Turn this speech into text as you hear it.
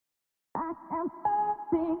I am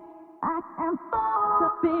big. I am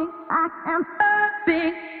so big. I am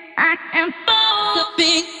big. I am so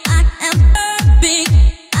big. I am big.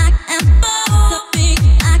 I am so big.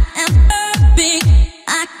 I am big.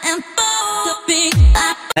 I am so big.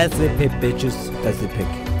 That's the pick, bitches. That's the pick.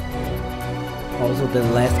 Also, the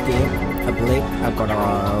last game I played, I'm gonna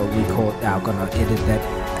record. I'm gonna edit that.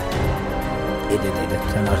 Edit it.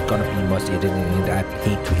 I'm not gonna be much editing it. I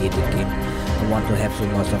hate to edit game. I want to have so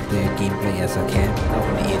much of the gameplay as I can. I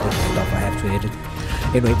want to edit stuff I have to edit.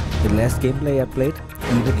 Anyway, the last gameplay I played,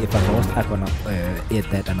 even if I lost, I'm gonna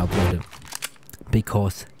edit that and upload it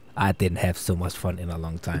because I didn't have so much fun in a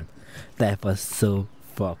long time. That was so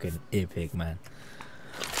fucking epic, man.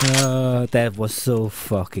 That was so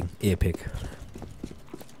fucking epic.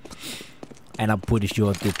 And I'm pretty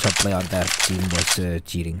sure the top player on that team was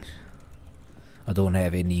cheating. I don't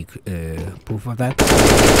have any proof of that.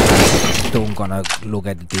 Don't gonna look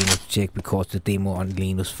at the demo to check because the demo on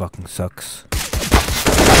Linus fucking sucks.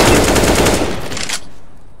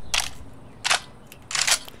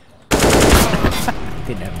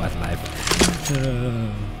 Didn't have much life.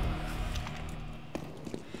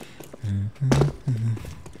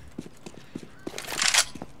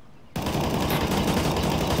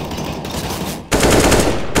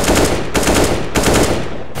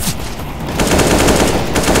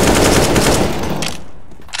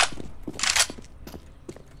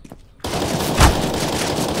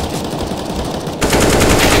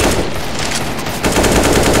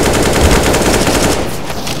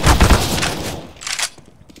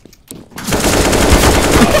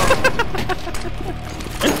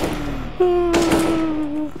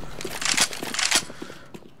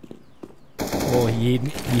 Oh, he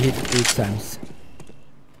hit it 8 times.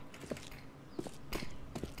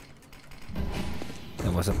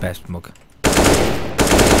 That was a bad smoke.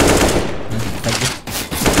 Thank you.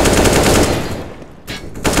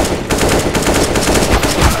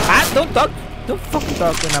 Ah, don't talk! Don't fucking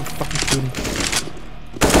talk when I'm fucking shooting.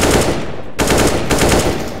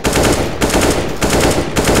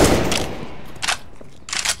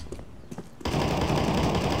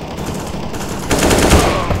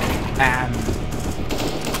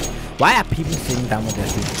 Why are people sitting down when they're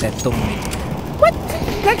shooting? That don't make... What?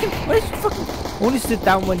 Like, what is fucking... Only sit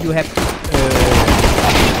down when you have to...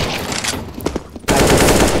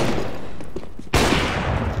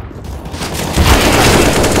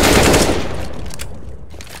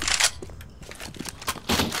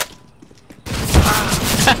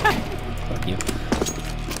 Fuck you.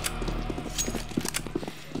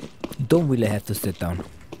 You don't really have to sit down.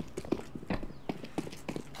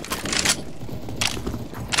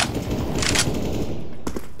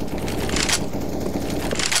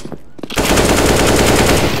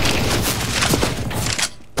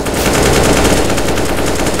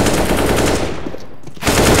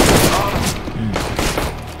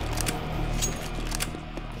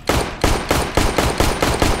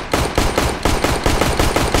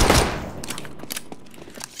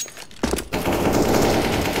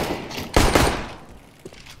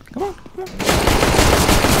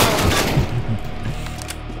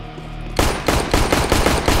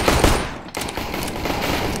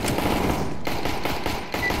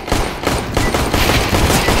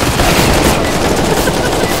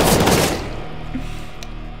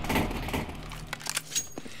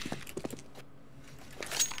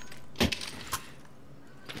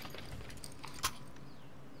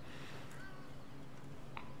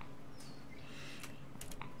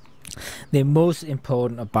 The most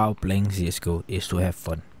important about playing CSGO is to have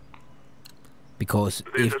fun. Because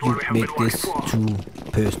if you make this too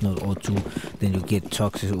personal or then you get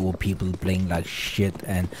toxic or people playing like shit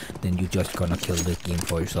and then you're just gonna kill the game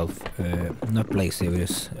for yourself. Not play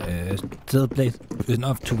serious. Still play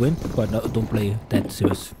enough to win, but don't play that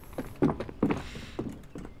serious.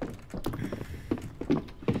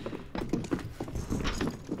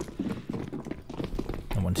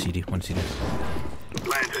 One CD. Planted.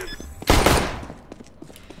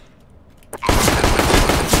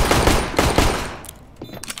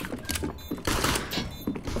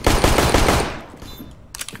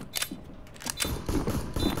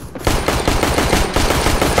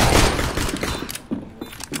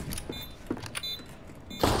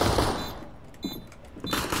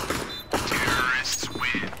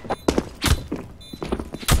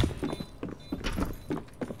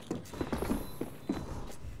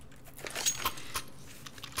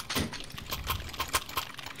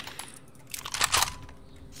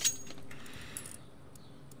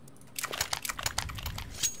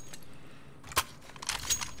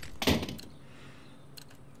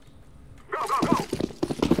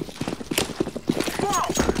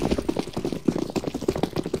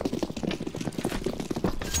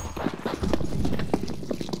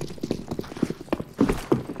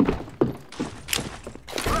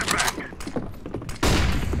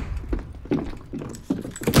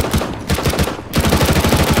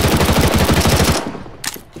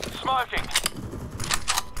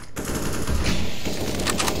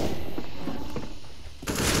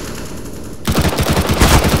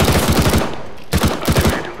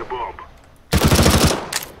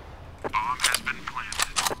 been planted.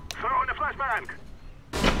 Throw in the flashbang.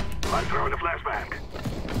 I'm throwing the flashbang.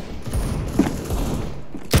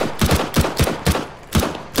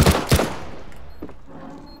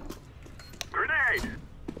 Grenade!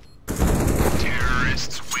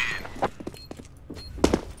 Terrorists win.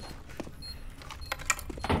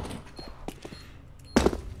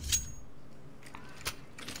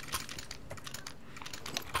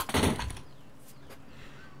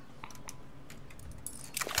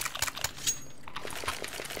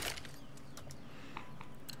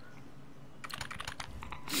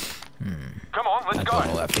 Come on, let's go.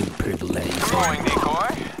 Oh, I feel pretty lazy. Throwing decoy.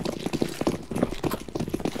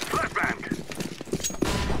 Flashbang!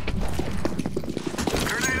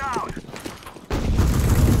 Grenade out!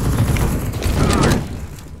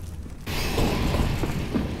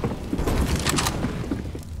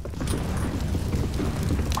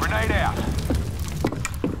 Grenade out.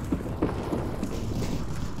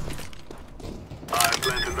 I'm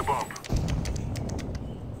planting the bomb.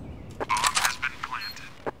 Bomb has been planted.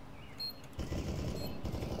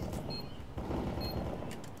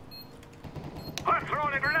 I'm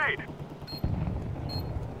throwing a grenade!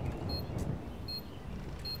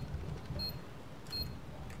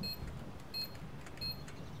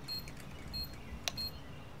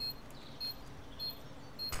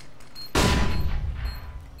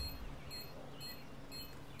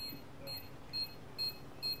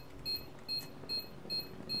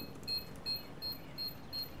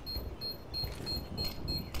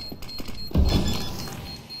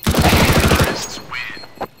 Terrorists win.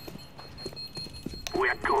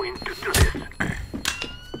 We're going to do this.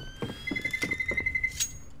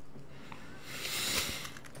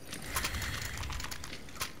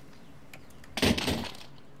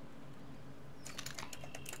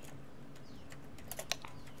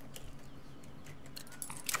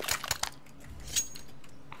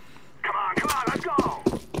 Come on, let's go!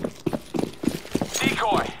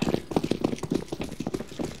 Decoy.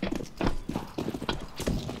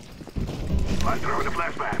 I'm throwing the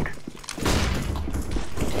flashbang.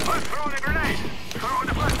 I'm throwing a grenade! Throwing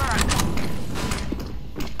the flashbang!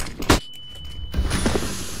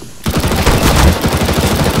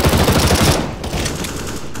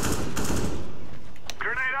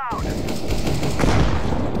 Grenade out!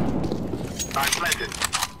 I'm planted.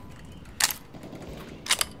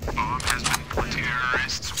 Bomb has been planted.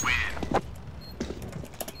 Terrorists win.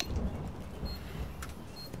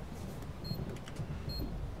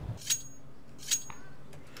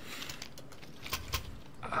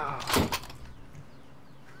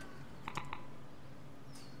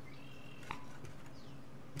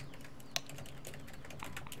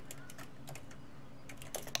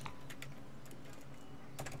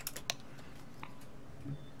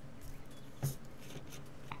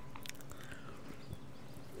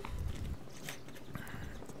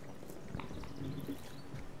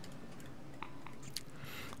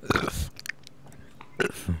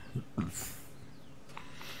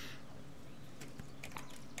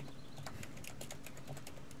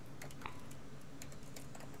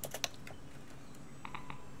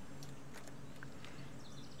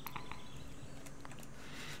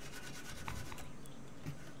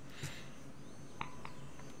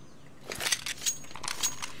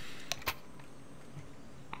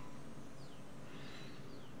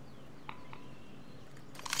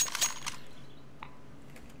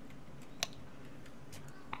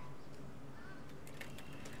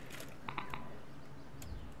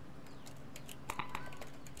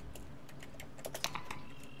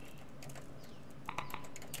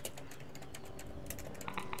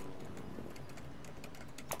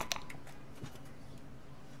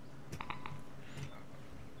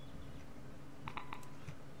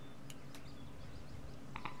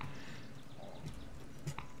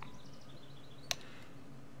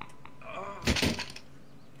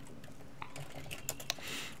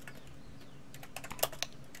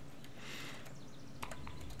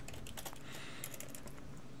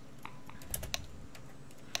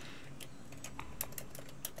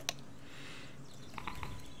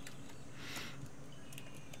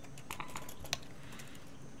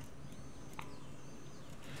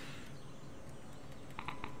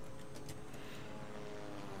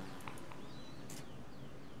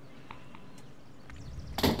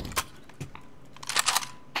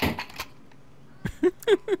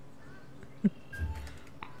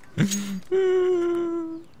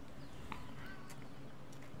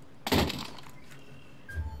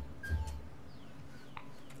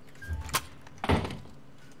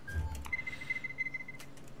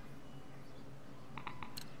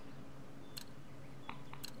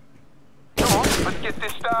 Let's get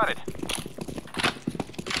this started.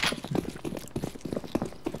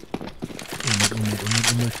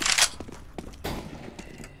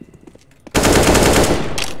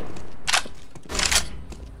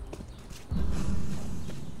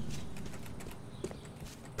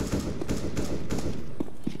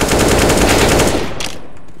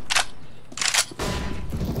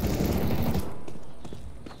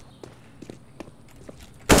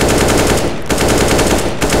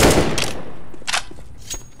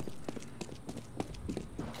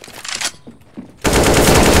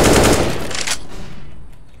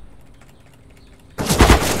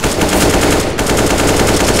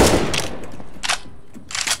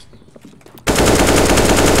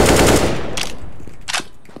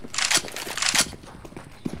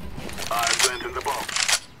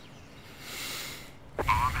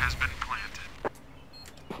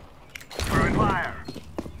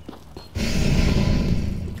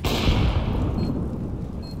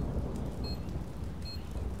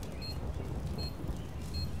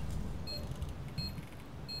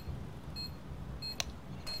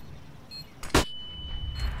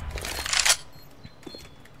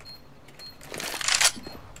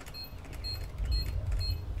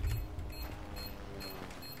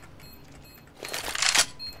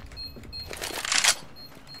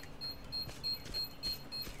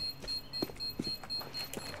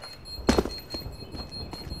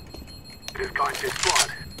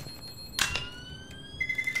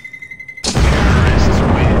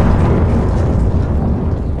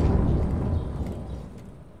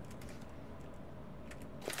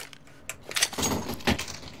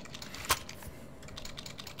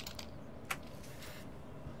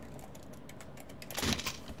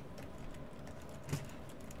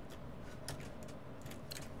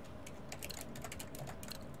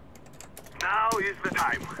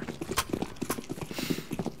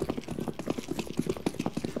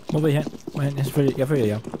 Hvor vil I hen? Hvor hen? Jeg følger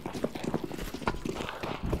jer.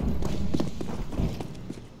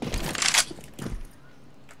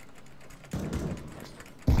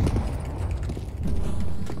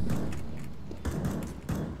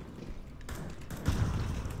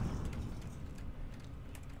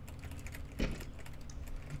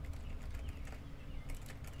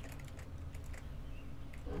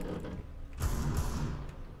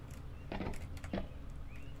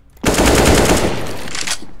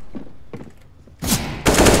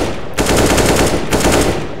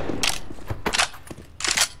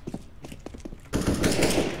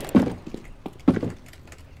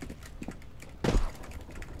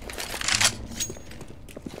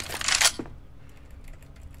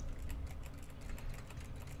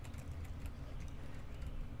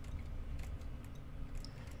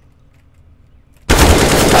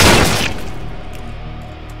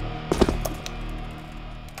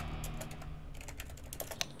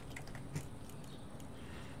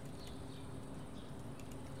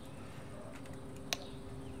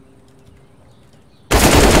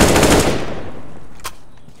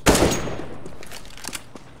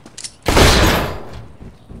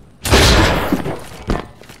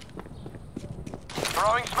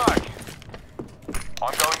 Throwing smoke.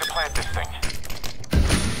 I'm going to plant this thing.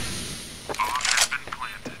 Bomb has been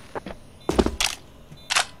planted.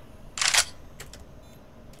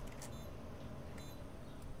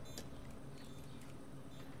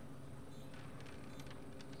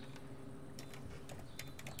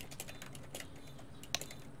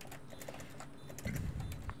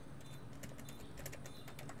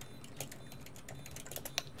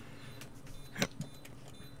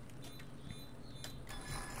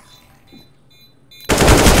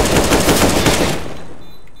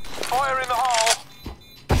 Fire in the hole!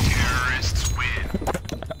 Terrorists win.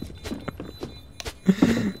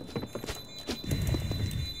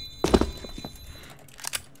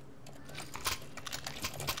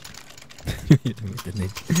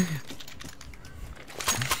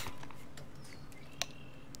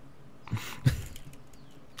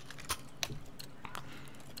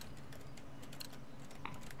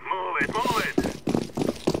 Move it, move it.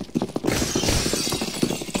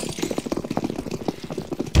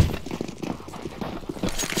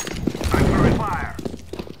 I'm throwing fire.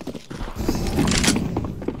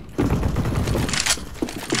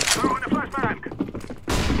 Throwing a flashbang.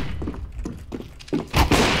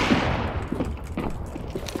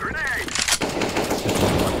 Grenade.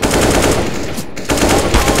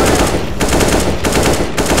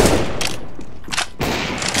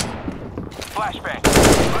 Flashbang.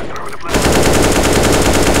 I'm throwing a flashbang.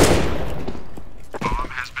 Bomb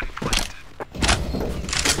has been planted.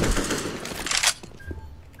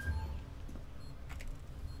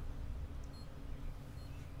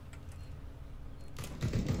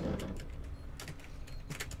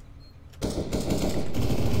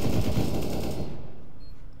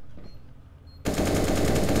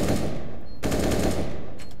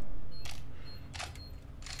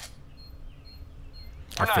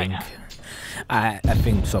 I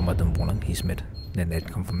think some of them won. He's mid. Then they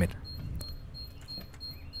come from mid.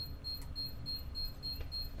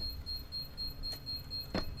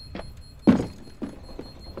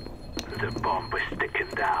 The bomb is sticking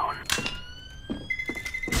down.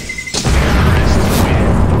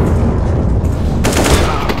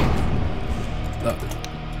 No.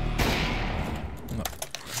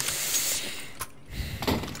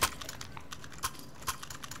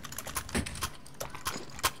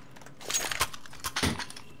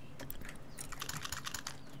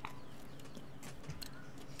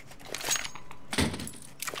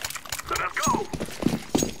 So let's go.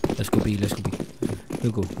 Let's go B. Let's go B.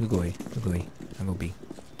 You go A. You go A. I go B.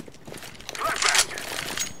 Flashbang.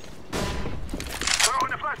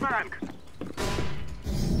 Throwing a flashbang.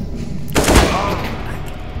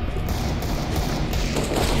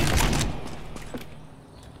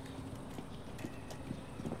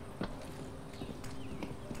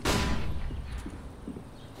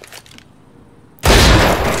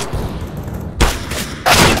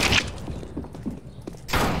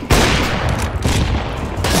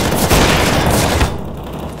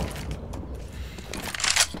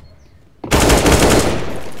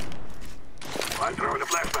 I'm throwing a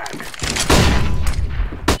flashbang.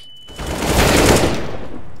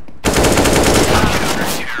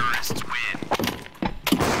 Terrorists win.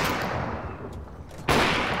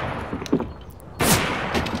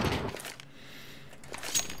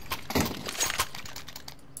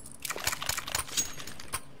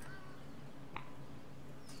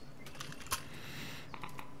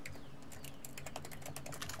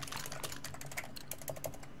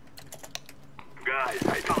 Guys,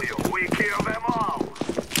 I tell you.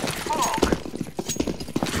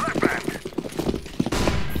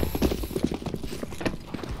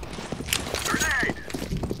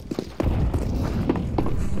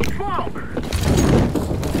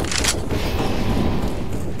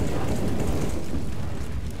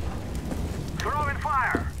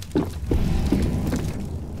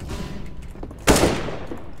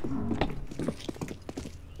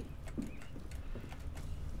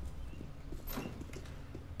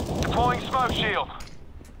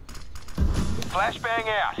 Flashbang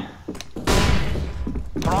out.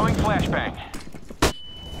 Throwing flashbang.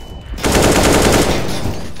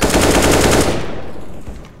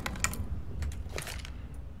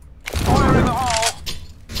 Fire in the hole.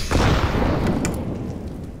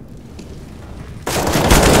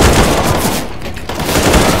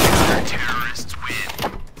 Terrorists win.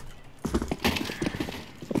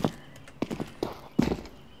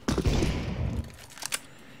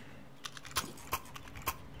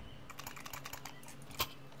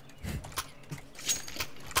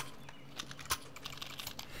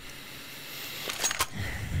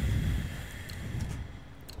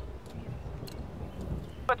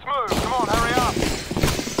 Let's move. Come on, hurry up.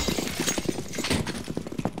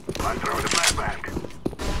 I'm throwing the flashbang.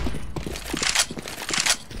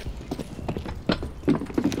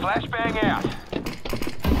 Flashbang out.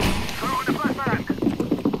 Throwing the flashbang.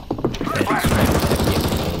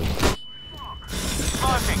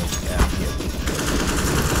 Smoking.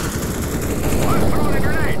 I'm throwing a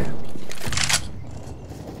grenade.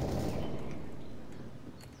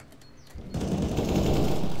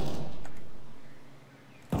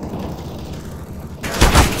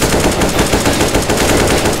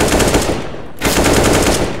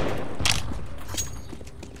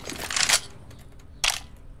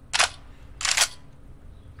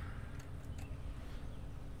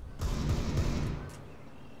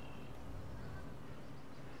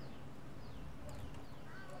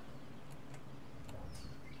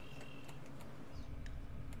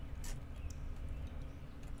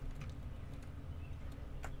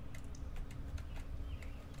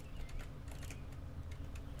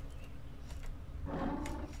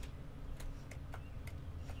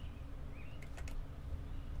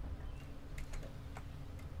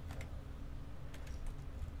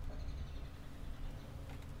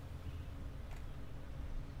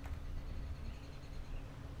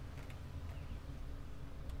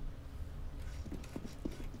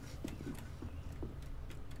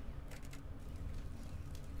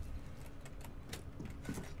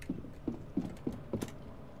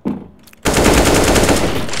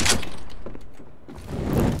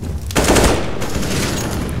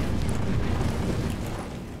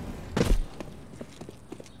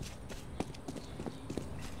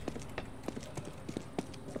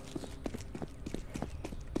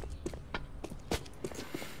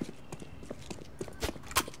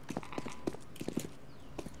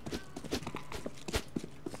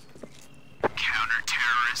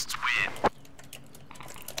 Counter-terrorists win.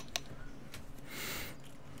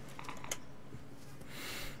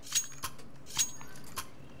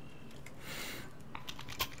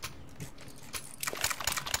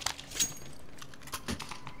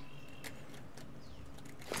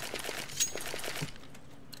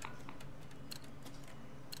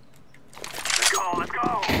 Let's go, let's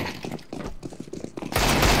go.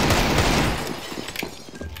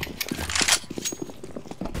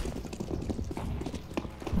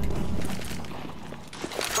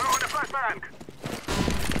 Throwing the flashbang.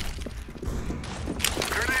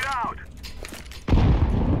 Grenade out.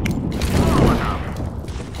 Molotov.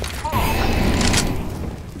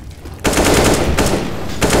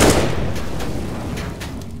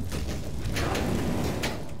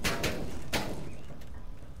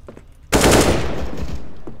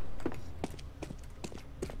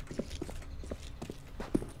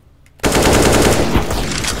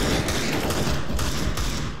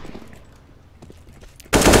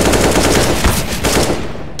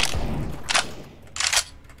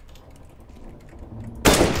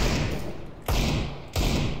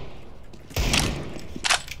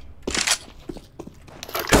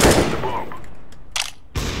 Activating the bomb.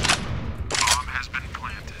 Bomb has been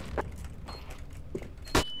planted.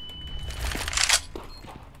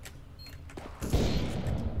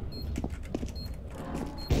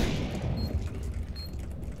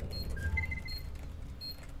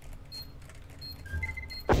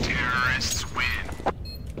 Terrorists win.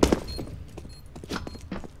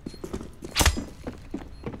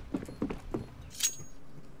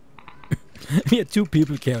 We had 2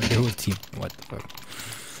 people carrying the whole team. What the fuck?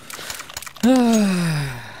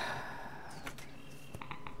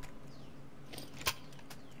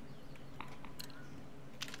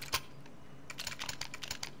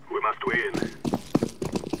 We must win.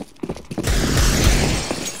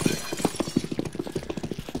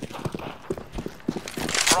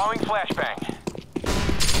 Throwing flashbang.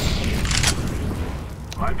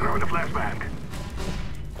 I'm throwing the flashbang.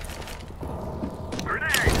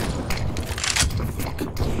 Grenade!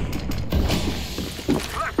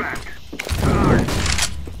 Flashbang! Charge!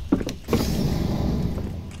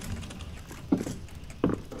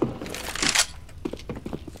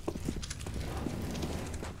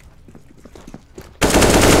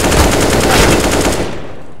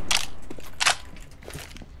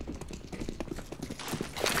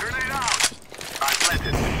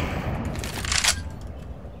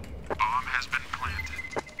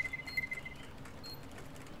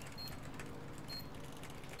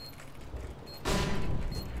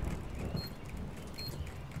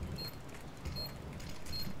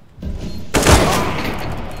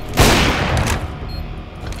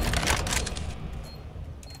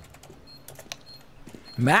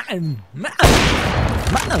 Man. Let's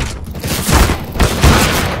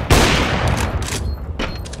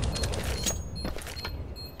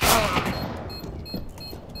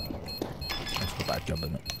go back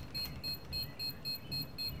jumping it.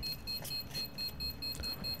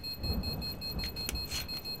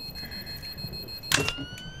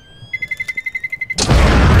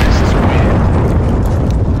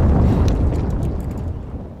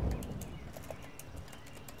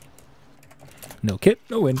 No kit,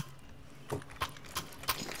 no win.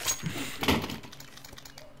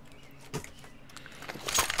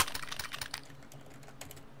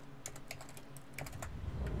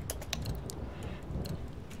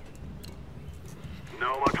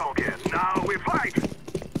 No more talking. Now we fight.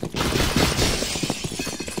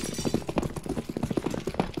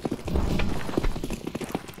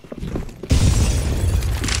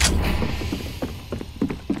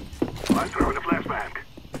 I'm throwing a flashbang.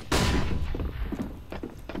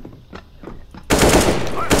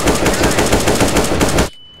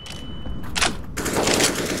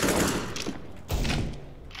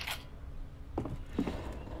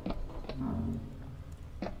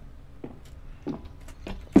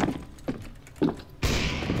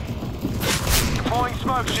 Deploying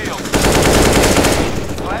smoke shield.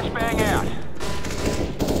 Flashbang out.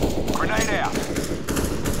 Grenade out.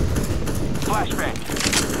 Flashbang.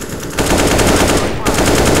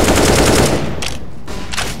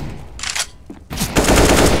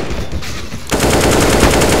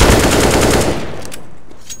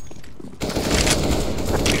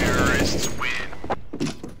 Terrorists win.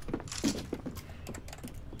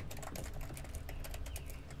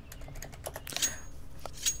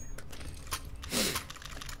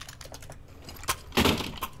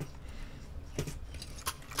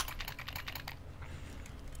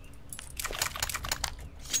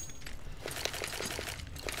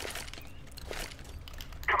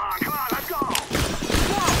 Come on, let's go!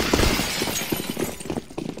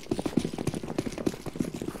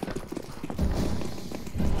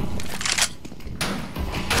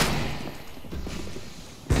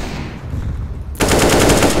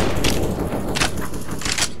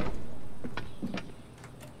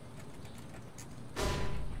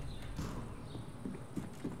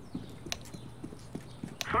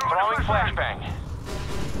 Throwing flashbang.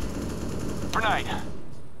 Grenade.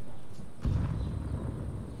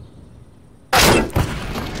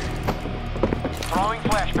 Throwing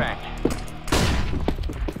flashbang.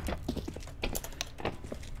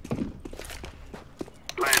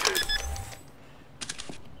 Planted.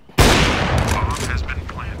 Bomb has been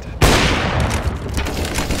planted.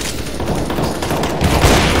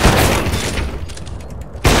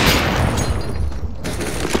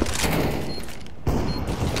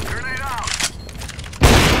 Grenade out.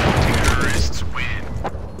 Terrorists win.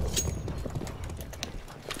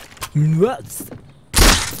 What?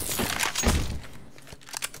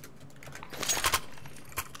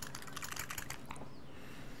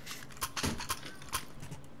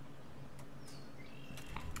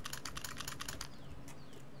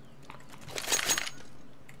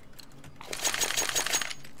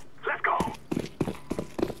 Let's go.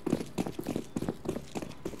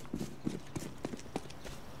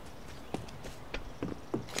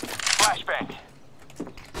 Flashbang.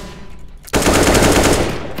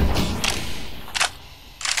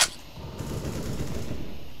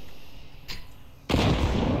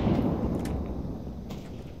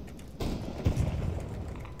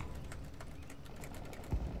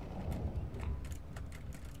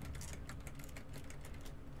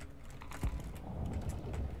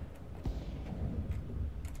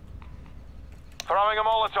 Throwing a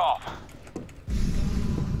Molotov.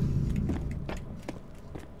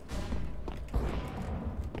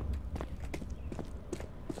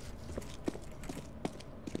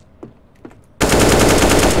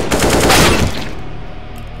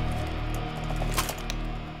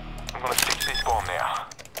 I'm gonna fix this bomb now.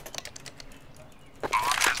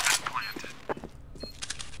 Bomb has been planted.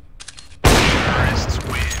 Terrorists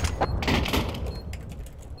win.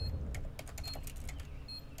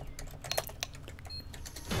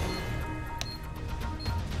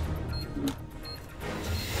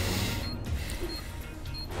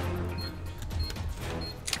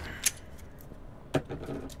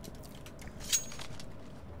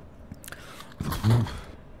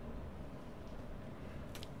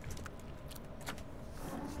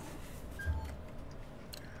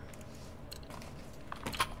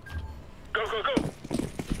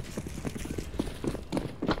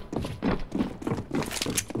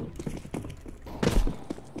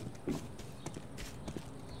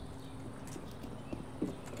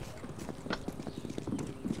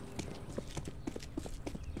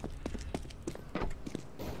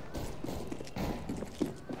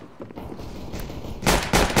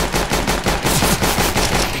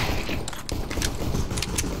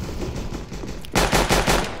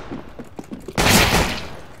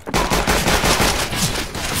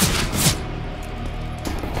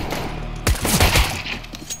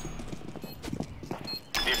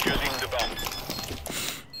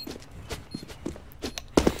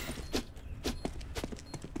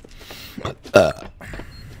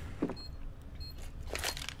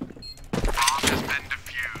 has been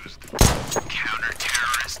defused.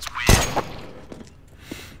 Counter-terrorists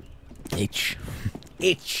win. Itch.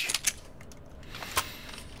 Itch.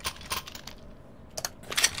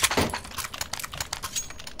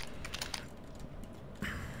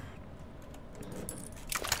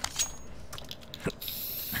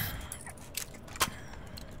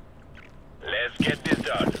 Let's get this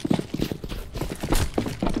done.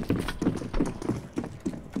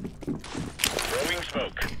 Throwing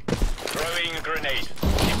smoke. Throwing a grenade.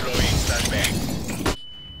 Deploying flashbang.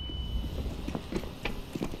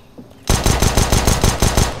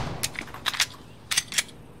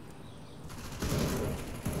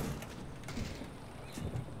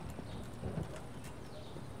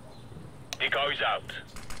 Decoys out.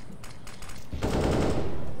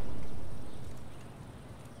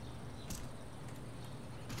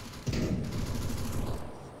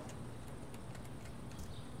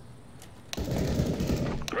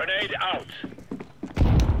 Grenade out.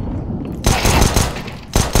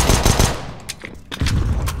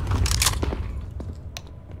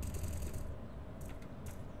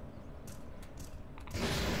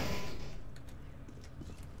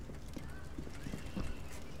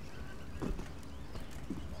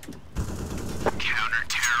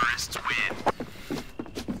 Counter-terrorists win.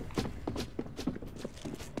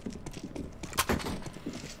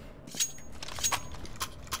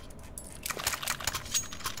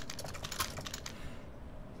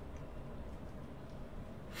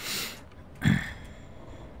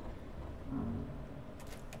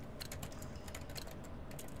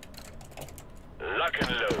 Lock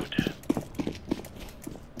and load.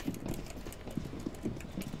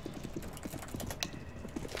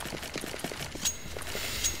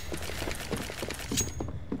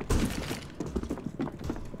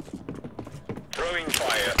 Throwing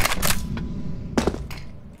fire.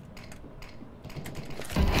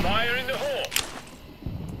 Fire in the hole.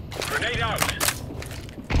 Grenade out.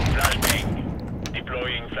 Flashbang.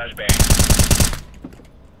 Deploying flashbang.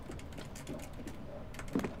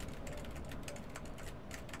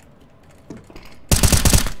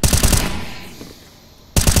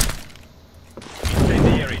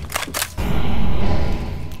 Incendiary.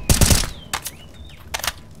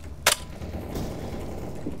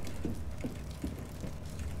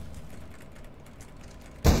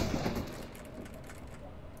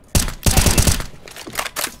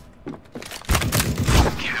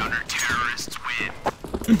 Counter-terrorists win.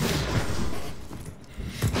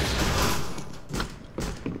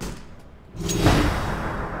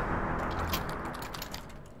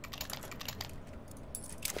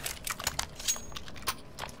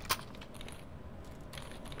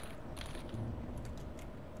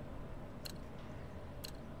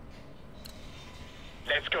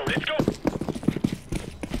 Let's go, let's go!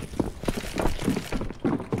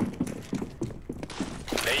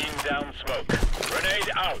 Laying down smoke.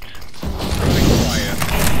 Grenade out. Throwing fire.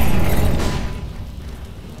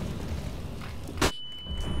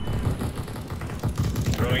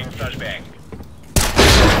 Throwing flashbang.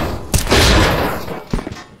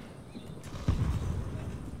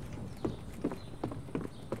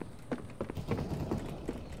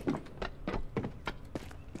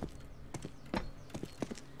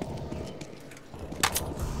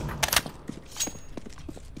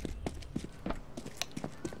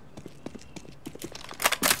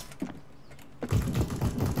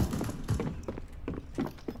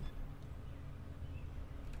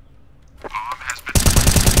 Bomb has been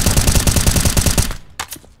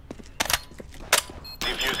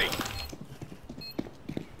Defusing.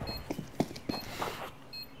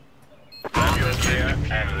 Bomb You're has clear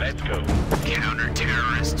been and let's go.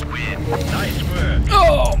 Counter-terrorists win. Nice work.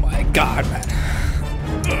 Oh my god, man.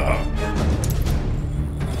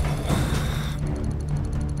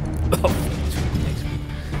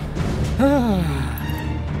 Ugh.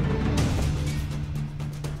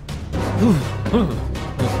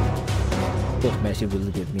 Those matches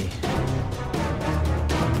will give me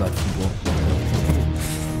blood from one.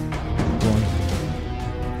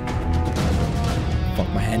 Fuck,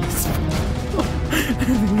 my hand is my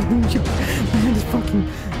hand is fucking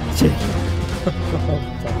shaking. Oh,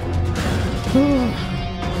 fuck.